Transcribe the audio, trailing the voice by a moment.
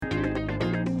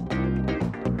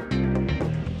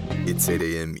It's 8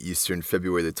 a.m. Eastern,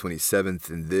 February the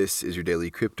 27th, and this is your daily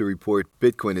crypto report.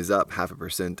 Bitcoin is up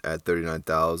 0.5% at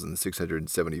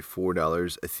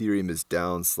 $39,674. Ethereum is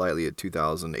down slightly at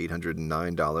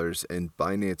 $2,809, and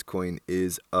Binance Coin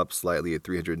is up slightly at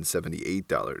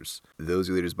 $378.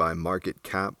 Those are leaders by market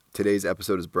cap. Today's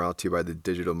episode is brought to you by the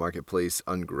digital marketplace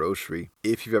Ungrocery.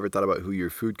 If you've ever thought about who your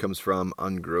food comes from,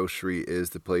 Ungrocery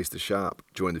is the place to shop.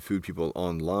 Join the food people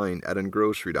online at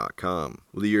ungrocery.com.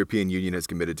 Well, the European Union has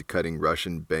committed to cutting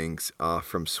Russian banks off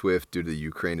from SWIFT due to the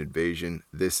Ukraine invasion.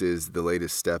 This is the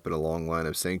latest step in a long line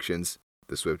of sanctions.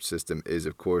 The SWIFT system is,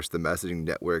 of course, the messaging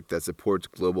network that supports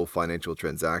global financial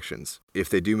transactions. If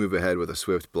they do move ahead with a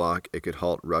SWIFT block, it could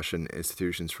halt Russian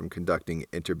institutions from conducting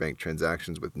interbank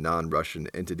transactions with non-Russian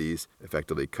entities,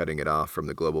 effectively cutting it off from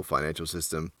the global financial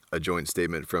system. A joint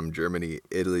statement from Germany,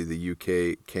 Italy, the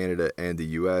UK, Canada, and the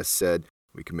US said,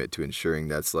 "We commit to ensuring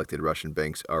that selected Russian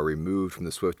banks are removed from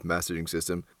the SWIFT messaging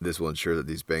system. This will ensure that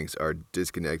these banks are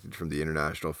disconnected from the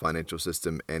international financial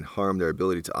system and harm their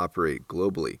ability to operate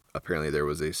globally." Apparently, there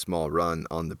was a small run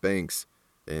on the banks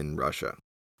in Russia.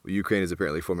 Well, Ukraine is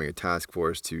apparently forming a task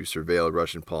force to surveil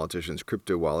Russian politicians'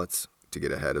 crypto wallets to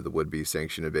get ahead of the would-be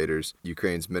sanction evaders.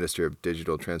 Ukraine's Minister of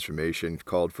Digital Transformation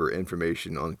called for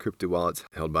information on crypto wallets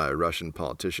held by Russian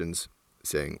politicians,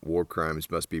 saying war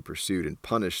crimes must be pursued and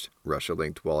punished.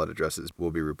 Russia-linked wallet addresses will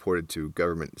be reported to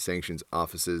government sanctions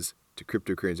offices, to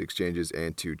cryptocurrency exchanges,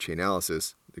 and to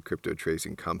Chainalysis, the crypto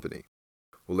tracing company.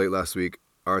 Well, late last week,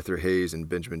 Arthur Hayes and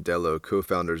Benjamin Dello,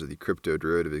 co-founders of the crypto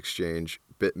derivative exchange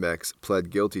BitMEX,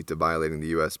 pled guilty to violating the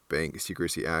U.S. Bank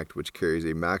Secrecy Act, which carries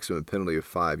a maximum penalty of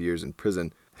 5 years in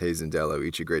prison. Hayes and Dello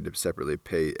each agreed to separately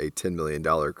pay a $10 million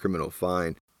criminal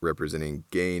fine, representing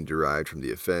gain derived from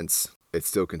the offense. It's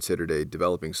still considered a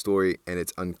developing story, and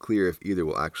it's unclear if either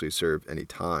will actually serve any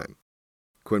time.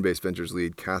 Coinbase Ventures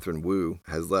lead Katherine Wu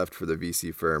has left for the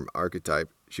VC firm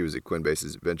Archetype. She was at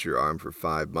Coinbase's venture arm for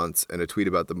 5 months. In a tweet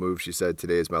about the move, she said,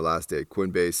 "Today is my last day at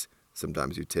Coinbase.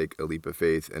 Sometimes you take a leap of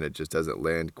faith and it just doesn't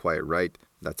land quite right.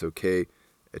 That's okay.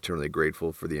 Eternally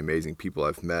grateful for the amazing people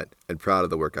I've met and proud of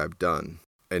the work I've done."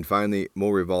 And finally,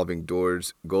 more revolving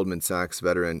doors. Goldman Sachs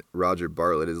veteran Roger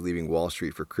Bartlett is leaving Wall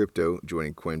Street for crypto,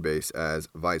 joining Coinbase as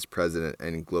vice president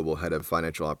and global head of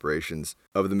financial operations.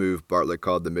 Of the move, Bartlett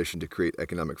called the mission to create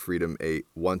economic freedom a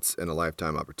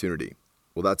once-in-a-lifetime opportunity.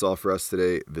 Well, that's all for us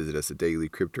today. Visit us at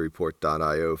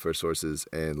dailycryptoreport.io for sources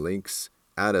and links.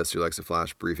 Add us your Alexa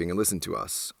Flash briefing and listen to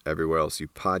us everywhere else you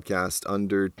podcast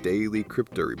under Daily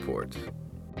Crypto Report.